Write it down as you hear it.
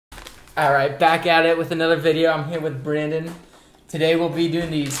Alright, back at it with another video. I'm here with Brandon. Today we'll be doing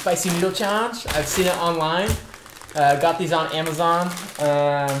the spicy noodle challenge. I've seen it online. Got these on Amazon.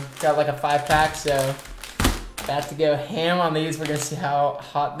 Got like a 5-pack, so about to go ham on these. We're gonna see how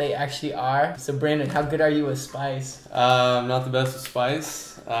hot they actually are. So Brandon, how good are you with spice? I'm not the best with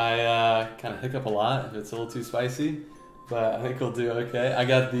spice. I kind of hiccup a lot if it's a little too spicy, but I think we'll do okay. I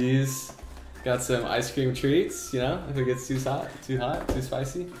got these. Got some ice cream treats, you know, if it gets too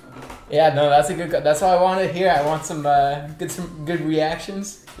spicy. Yeah, no, that's a good. That's all I wanted to hear. I want some good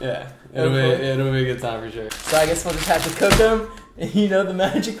reactions. Yeah, it'll be a good time for sure. So I guess we'll just have to cook them. You know the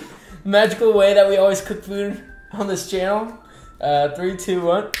magical way that we always cook food on this channel. 3, 2,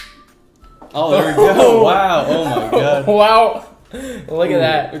 1. Oh, there we go. Wow. Oh my god. Wow. Look at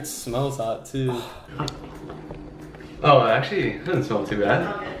that. It smells hot too. Oh, actually, it doesn't smell too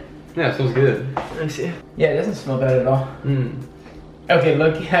bad. Yeah, it smells good. Let me see. Yeah, it doesn't smell bad at all. Okay,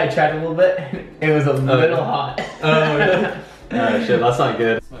 look, I tried a little bit. It was a little hot. Oh, really? Alright, shit, that's not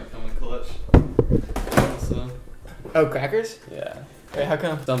good. This might come in clutch. So. Oh, crackers? Yeah. Wait, how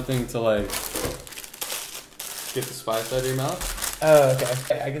come? Something to like get the spice out of your mouth. Oh,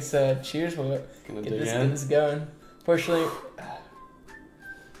 okay. I guess cheers. We'll get this going. Fortunately.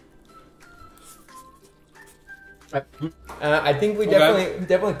 I think we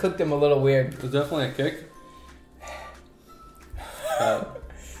definitely cooked them a little weird. There's definitely a kick.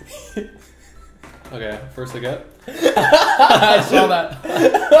 Okay, first hiccup. I saw that.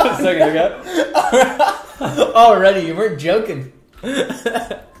 Second hiccup. Already, you weren't joking.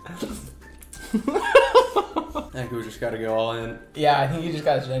 I think we just gotta go all in. Yeah, I think you just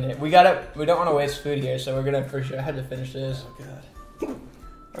gotta send it. We don't want to waste food here, so we're gonna for sure have to finish this. Oh god.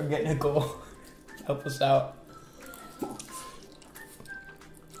 We're getting a goal. Help us out.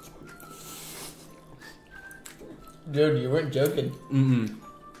 Dude, you weren't joking.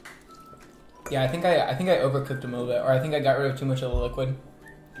 Yeah, I think I overcooked them a little bit, or I think I got rid of too much of the liquid.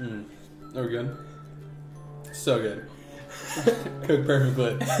 They were good. So good. Cooked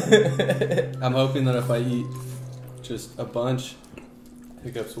perfectly. I'm hoping that if I eat just a bunch,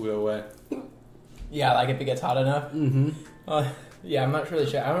 hiccups will go away. Yeah, like if it gets hot enough. Yeah, I'm not really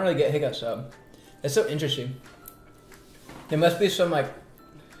sure. I don't really get hiccups, so it's so interesting. There must be some like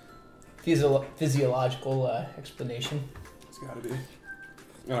physiological explanation. It's gotta be.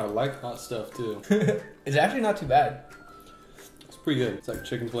 Oh, I like hot stuff too. It's actually not too bad. It's pretty good. It's like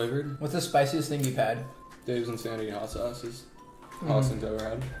chicken flavored. What's the spiciest thing you've had? Dave's Insanity hot sauce is the hottest thing I've ever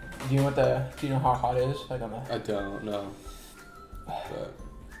had. Do you know how hot it is? Like on the... I don't know. But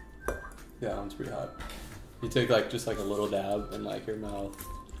yeah, that one's pretty hot. You take like just like a little dab in like your mouth.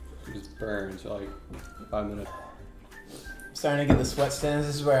 It just burns for like 5 minutes. I'm starting to get the sweat stains.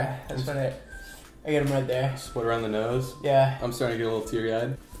 This is where I get them right there. Sweat around the nose? Yeah. I'm starting to get a little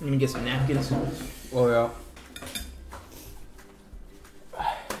teary-eyed. Let me get some napkins. Oh yeah.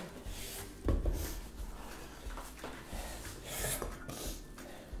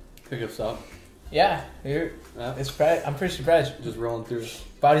 Hiccups up. Yeah, I'm pretty surprised. Just rolling through.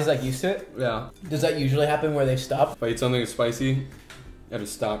 Body's like used to it? Yeah. Does that usually happen where they stop? If I eat something spicy, I have to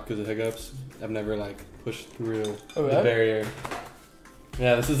stop because of hiccups. I've never like pushed through the barrier.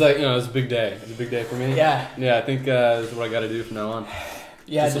 Yeah, this is like, you know, it's a big day. It's a big day for me. Yeah. Yeah, I think this is what I gotta do from now on.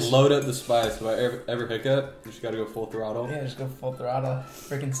 Yeah, just load up the spice. If I ever hiccup, you just gotta go full throttle. Yeah, just go full throttle.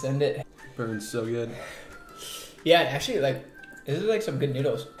 Freaking send it. Burns so good. Yeah, actually, like, this is like some good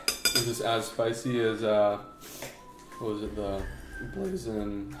noodles. Is this as spicy as, what was it, the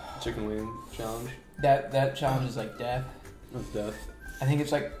Greisen chicken wing challenge? That challenge is like death. That's death. I think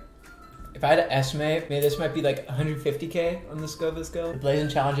it's like, if I had to estimate, maybe this might be like 150K on the Scoville scale. The Blazing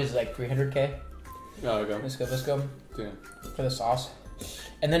challenge is like 300K. Oh, okay. On the Scoville scale. Yeah. For the sauce.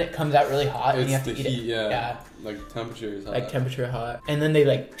 And then it comes out really hot and you have to eat heat, it. Yeah. Like temperature is hot. Like temperature hot. And then they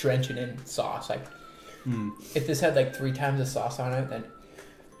like drench it in sauce. Like, if this had like 3 times the sauce on it, then it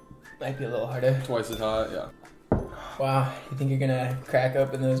might be a little harder. Twice as hot, yeah. Wow, you think you're gonna crack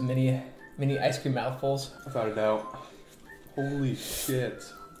open those mini ice cream mouthfuls? Without a doubt. Holy shit.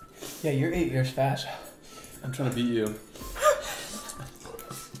 Yeah, you're 8 years fast. I'm trying to beat you.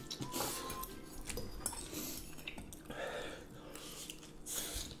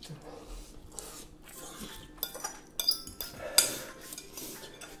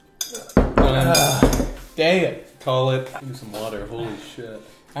 Dang it. Call it. Give me some water. Holy shit.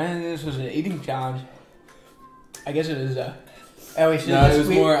 I didn't think this was an eating challenge. I guess it is No, it was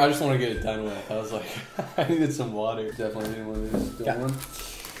more, I just want to get it done with. I was like, I needed some water. Definitely didn't want to do one.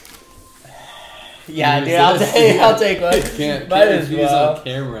 Yeah, dude, I'll take one. Can't as use well. on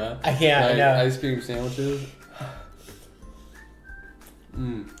camera. I can't. Like, I know. ice cream sandwiches.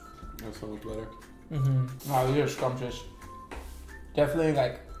 That's so much better. Wow, these are scrumptious. Definitely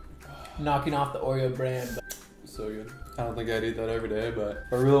like knocking off the Oreo brand. But So good. I don't think I'd eat that every day, but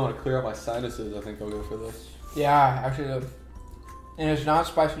if I really want to clear out my sinuses, I think I'll go for this. yeah, actually, and it's not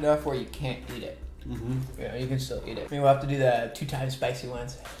spicy enough where you can't eat it. Yeah, You can still eat it. Maybe we'll have to do the 2 times spicy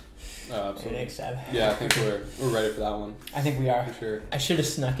ones absolutely. next time. Yeah, I think we're ready for that one. I think we are. For sure. I should have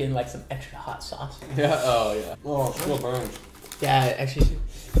snuck in like some extra hot sauce. Yeah, oh yeah. Oh, it still burns. Yeah, actually,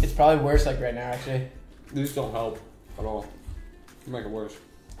 it's probably worse like right now, actually. These don't help at all. They make it worse.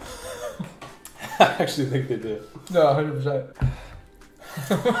 I actually think they do. No, 100%.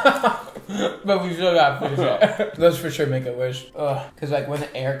 But we still got to finish it. Those for sure make it worse. Because like when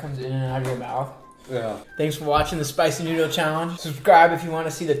the air comes in and out of your mouth. Yeah. Thanks for watching the Spicy Noodle Challenge. Subscribe if you want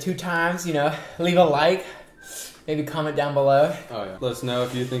to see the 2 times, you know. Leave a like. Maybe comment down below. Oh yeah. Let us know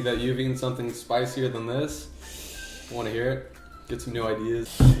if you think that you've eaten something spicier than this. I want to hear it. Get some new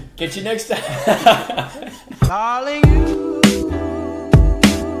ideas. Get you next time. Darling,